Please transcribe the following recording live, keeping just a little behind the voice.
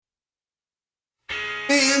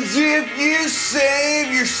And if you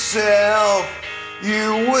save yourself,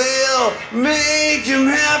 you will make him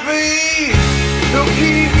happy. He'll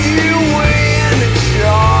keep you in the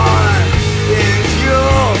jar, and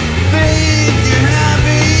you'll think you're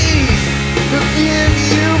happy. He'll give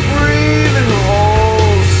you breathing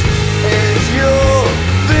holes, and you'll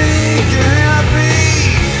think you're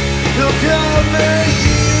happy. He'll cover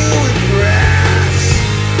you with grass,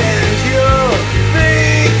 and you'll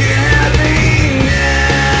think you're happy now.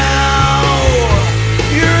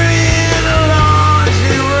 You're in a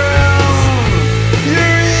laundry room.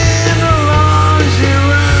 You're in a laundry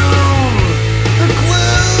room. The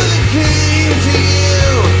clue that came to you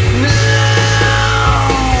now.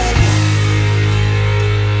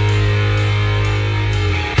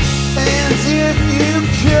 And if you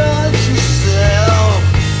cut yourself,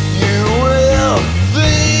 you will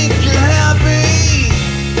think you're happy.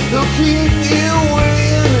 He'll keep you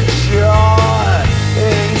in the jar,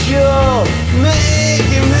 and you'll make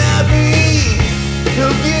him happy.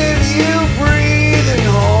 He'll give you breathing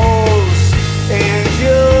holes, and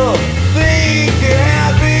you'll think you're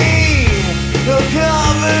happy. He'll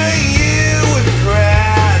cover you with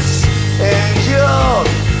grass, and you'll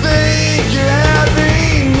think you're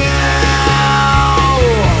happy now.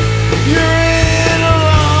 You're in a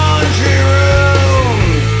laundry room.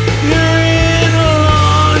 You're in a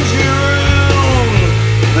laundry room.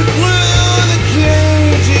 The clue that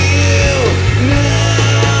came to you now.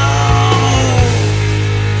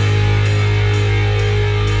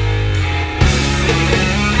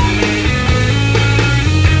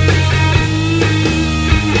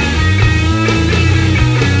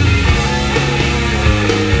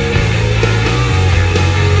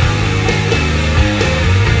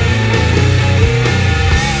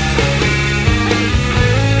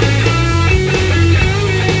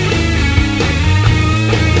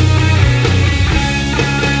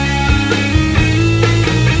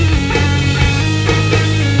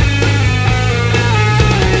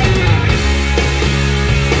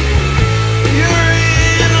 You're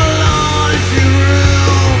in a laundry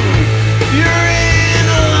room. You're in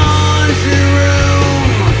a laundry room.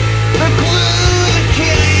 The clue that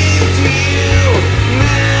came to you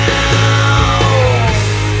now.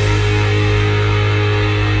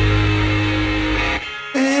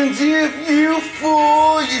 And if you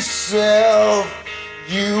fool yourself,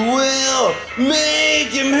 you will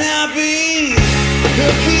make him happy.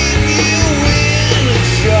 He'll keep you